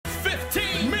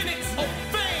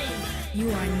You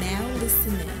are now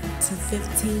listening to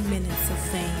 15 Minutes of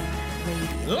Fame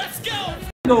Radio. Let's go!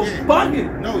 No,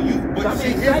 bugging. No, but see,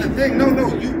 here's the thing. No,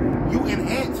 you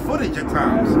enhance footage at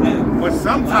times. But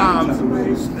sometimes,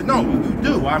 no, you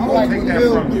do. I'm going to take that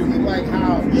from you. He like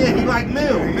how? Yeah, he like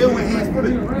Mill. Mill enhanced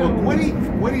footage. But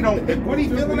Gwitty don't, if Gwitty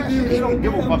feeling that shit, he don't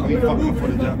give a fuck if he fucking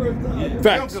footage up. He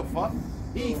don't give a fuck.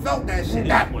 He felt that shit.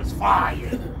 That was fire.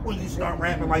 When you start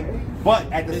rapping like,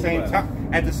 but at the same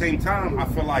time, I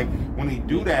feel like when he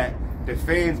do that, the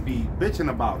fans be bitching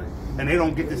about it, and they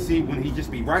don't get to see when he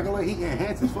just be regular. He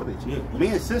enhances footage. Yeah. Me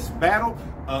and Sis battle.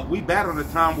 We battled at a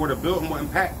time where the building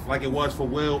wasn't packed like it was for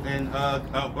Will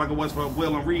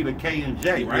and Reed and K and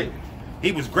J, right?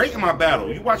 He was great in my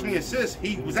battle. You watch me and Sis,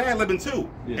 he was ad-libbing too,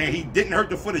 and he didn't hurt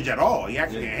the footage at all. He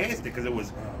actually enhanced it because it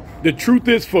was. The truth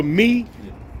is, for me,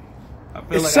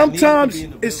 it's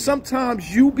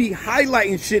sometimes you be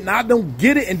highlighting shit and I don't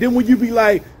get it, and then when you be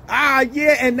like,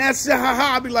 yeah, and that's it,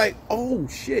 haha, I be like, oh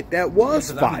shit, that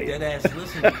was fire. Dead ass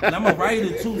listening. And I'm a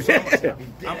writer too, so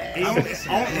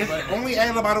only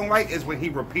ad-lib I don't like is when he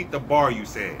repeat the bar you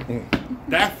said.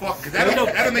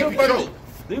 That'll make you choke.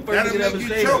 That'll make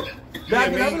you choke.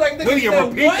 When you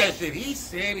repeat that shit, he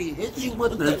said he hit you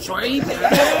with the train.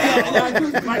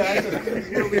 That's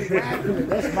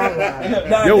my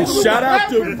line. Yo, shout out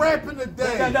to rapping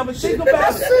today. Now, but think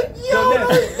about it.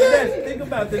 Think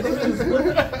about it.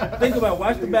 Think about it.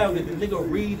 Watch the battle. The nigga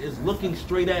Reed is looking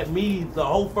straight at me the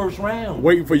whole first round.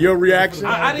 waiting for your reaction.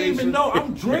 I didn't even know.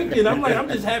 I'm drinking. I'm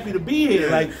just happy to be here.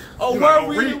 Like, where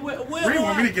Reed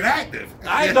want me to get active.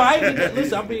 I ain't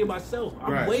listen, I'm being myself.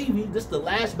 I'm wavy. This the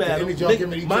last battle.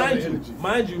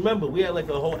 Mind you, remember, we had like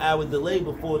a whole hour delay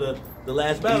before the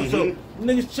last battle. So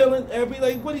niggas chilling,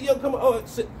 everybody like, what are y'all coming? Oh,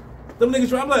 them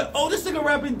niggas, I'm like, oh, this nigga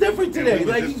rapping different today.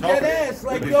 Like, he dead ass.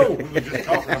 Like, yo. We were just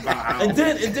talking about how. And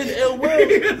then Ill Will,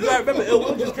 you gotta remember, Ill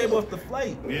Will just came off the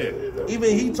flight. Yeah.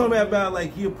 Even he told me about,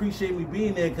 like, he appreciated me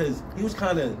being there because he was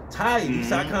kind of tired. He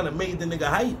said I kind of made the nigga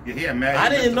hype. Yeah, man. I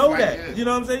didn't know that. Yeah. You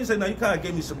know what I'm saying? He said, no, you kind of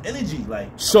gave me some energy. Like,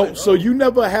 So you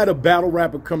never had a battle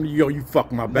rapper come to you, yo, you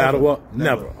fucked my battle up?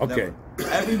 Never. Okay. Never.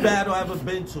 Every battle I've ever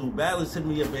been to, battlers hit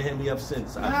me up and hit me up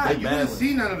since. You didn't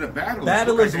see none of the battles.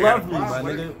 Battlers love me, my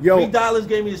nigga. Yo. $3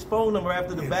 gave me his phone number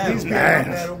after the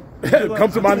battle.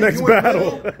 Come to my next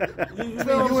battle. You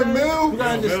and Mill? You gotta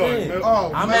understand.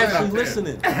 I'm actually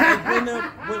listening.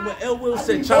 When Ill Will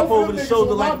said chop over the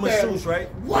shoulder like masseuse, right?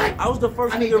 What? I was the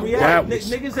first nigga to react.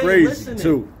 Niggas ain't listening.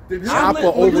 Too. Chopper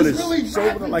over the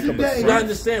shoulder like a masseuse. You gotta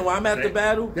understand, when I'm at the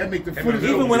battle,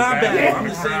 even when I battle, I'm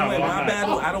the same way. When I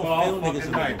battle, I don't feel niggas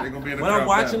in the room. When I'm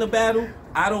watching the battle,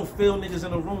 I don't feel niggas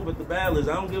in the room with the battlers.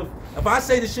 I don't give. If I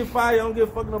say the shit fire, I don't give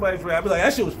a fuck nobody's reaction. I be like,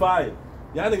 that shit was fire.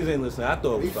 Y'all niggas ain't listening. I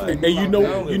thought it was fire. And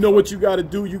you know what you gotta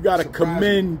do? You gotta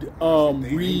commend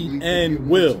Reed and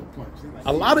Will.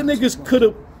 A lot of niggas could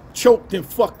have choked and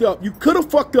fucked up. You could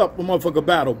have fucked up a motherfucker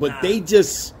battle, but they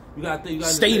just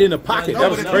stayed in the pocket.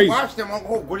 That was crazy.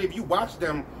 If you watch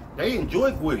them, they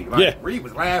enjoyed Gwitty. Like, Reed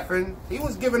was laughing. He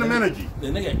was giving them energy. The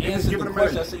nigga answered the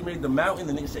question. I said, you made the mountain.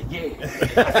 The nigga said, yeah. I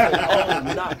said,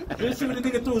 oh, nah. You didn't see when the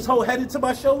nigga threw his whole head into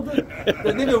my shoulder?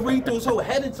 The nigga Reed threw his whole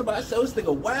head into my shoulder. This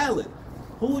nigga wildin'.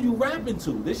 Who are you rapping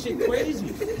to? This shit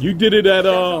crazy. You did it at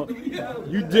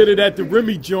the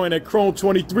Remy joint at Chrome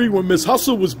 23 when Miss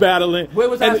Hustle was battling. Where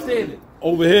was I standing?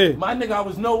 Over here. My nigga, I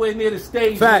was nowhere near the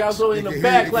stage. Facts. I was over in the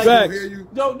back. Like,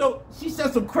 no. She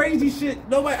said some crazy shit.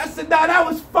 Nobody. I said, nah, that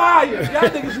was fire. Y'all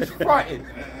niggas is fronting.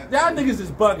 Y'all niggas is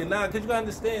bugging. Nah, cause you gotta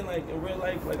understand, like in real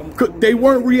life, like they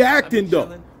weren't reacting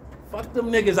though. Fuck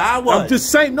them niggas. I was. I'm just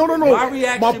saying. No.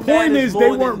 My point is they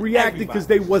weren't reacting because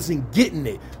they wasn't getting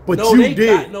it. But you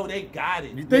did. They got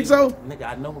it. You think so? Nigga,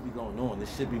 I know what be going on.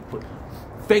 This shit be put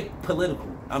fake political.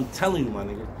 I'm telling you, my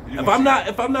nigga. If I'm not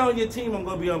on your team, I'm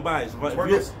gonna be unbiased.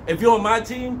 If you're on my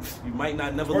team, you might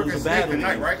not never lose a battle.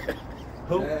 Tonight, right?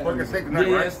 Who? Tonight,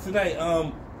 yeah, right? it's tonight.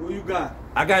 Who you got?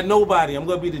 I got nobody. I'm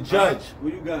gonna be the judge. Who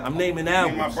you got? I'm naming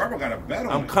albums. My brother got a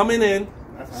battle. I'm coming in.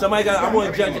 I'm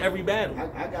gonna judge every battle.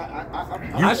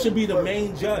 I should be the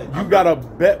main judge. You got a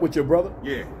bet with your brother?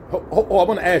 Yeah. Oh, I'm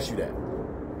gonna ask you that.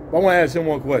 I want to ask him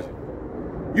one question.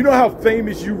 You know how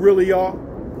famous you really are?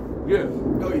 Yeah.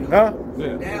 No, you don't. Huh?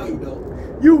 Yeah. Now you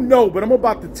know. You know, but I'm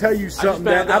about to tell you something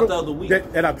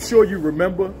that I'm sure you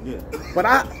remember. Yeah. But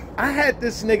I had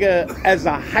this nigga as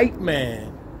a hype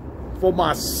man for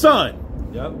my son.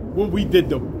 Yep. When we did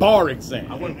the bar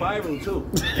exam. I went viral too.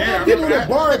 Yeah, give me the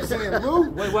bar exam, Lou.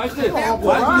 Wait, watch this.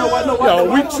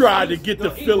 Yo, we tried to get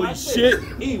the Philly shit.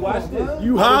 Watch this.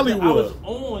 You Hollywood. I was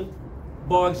on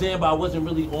bar exam, but I wasn't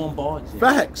really on bar exam.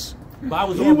 Facts.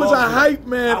 But he was a hype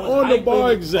man on the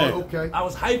bar exam. Okay. I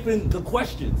was hyping the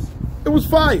questions. It was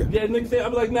fire. Yeah, niggas say,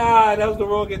 I'm like, nah, that was the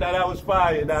wrong. Nah, that was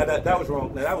fire. Nah, that was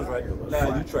wrong. Nah, that was right.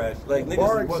 Nah, you trash. Like niggas.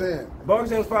 Bar exam. Bar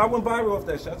exam was fire. I went viral off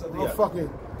that shit. That's No fucking.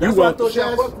 That's why I thought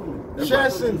y'all fucked with me.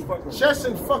 Chess and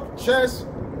chess,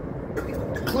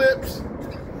 clips,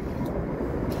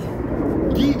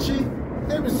 Geechee.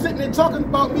 They was sitting there talking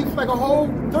about me for like a whole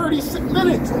 36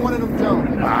 minutes on one of them jobs.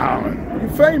 Wow. You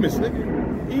famous, nigga.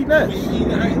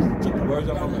 Eness. Took the words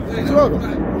out of my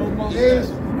mouth.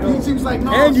 He seems like,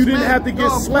 no, And you didn't have to get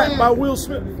slapped by Will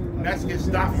Smith. That's get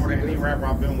stopped more than any rapper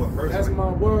I've been with personally. That's my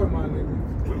word, my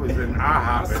nigga. We was in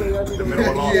IHOP in the middle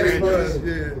of Los Angeles.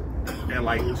 And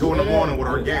like 2 in the morning with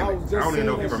organic. I don't even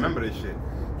know if you remember this shit.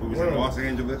 We was in Los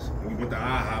Angeles. We went to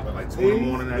IHOP at like 2 in the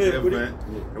morning at the event.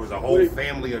 There was a whole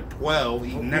family of 12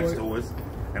 eating next to us.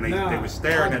 And they were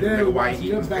staring at the nigga while he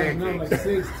eating pancakes.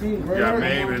 Yeah,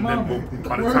 man. And then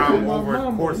by the time over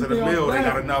the course of the meal, they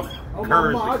got enough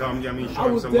courage to come, show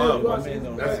him some love.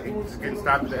 That's just getting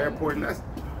stopped at the airport, and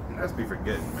that's be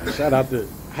forgetting, man. Shout out to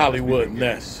Hollywood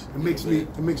Ness. It makes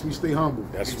me stay humble.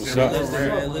 That's what's up.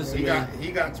 He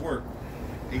got twerk.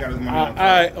 He got his money. All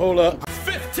right, hold up.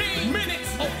 15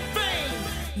 minutes of fame.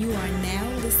 You are now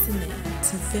listening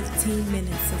to 15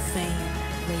 Minutes of Fame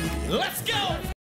Radio. Let's go.